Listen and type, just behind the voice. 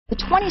The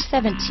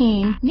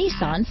 2017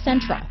 Nissan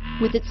Sentra.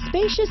 With its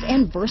spacious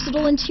and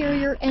versatile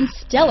interior and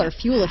stellar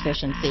fuel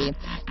efficiency,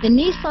 the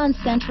Nissan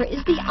Sentra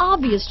is the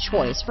obvious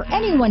choice for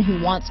anyone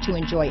who wants to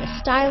enjoy a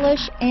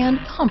stylish and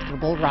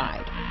comfortable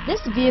ride.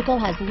 This vehicle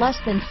has less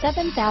than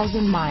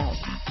 7,000 miles.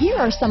 Here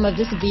are some of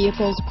this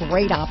vehicle's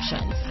great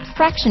options: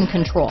 traction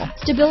control,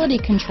 stability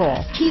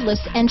control,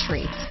 keyless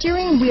entry,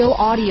 steering wheel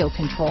audio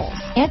controls,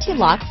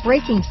 anti-lock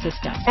braking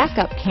system,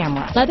 backup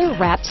camera,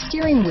 leather-wrapped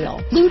steering wheel,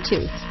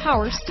 Bluetooth,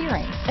 power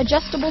steering,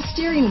 adjustable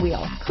steering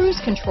wheel, cruise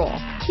control,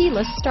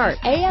 keyless start,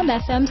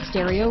 AM/FM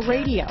stereo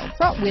radio,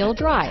 front-wheel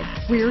drive,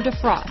 rear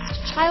defrost,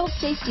 child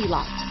safety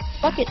locks,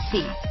 bucket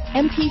seats,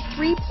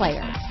 MP3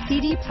 player,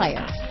 CD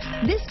player.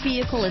 This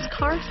vehicle is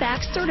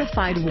Carfax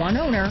certified one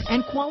owner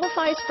and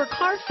qualifies for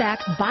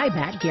Carfax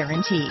buyback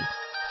guarantee.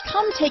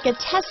 Come take a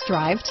test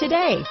drive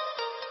today.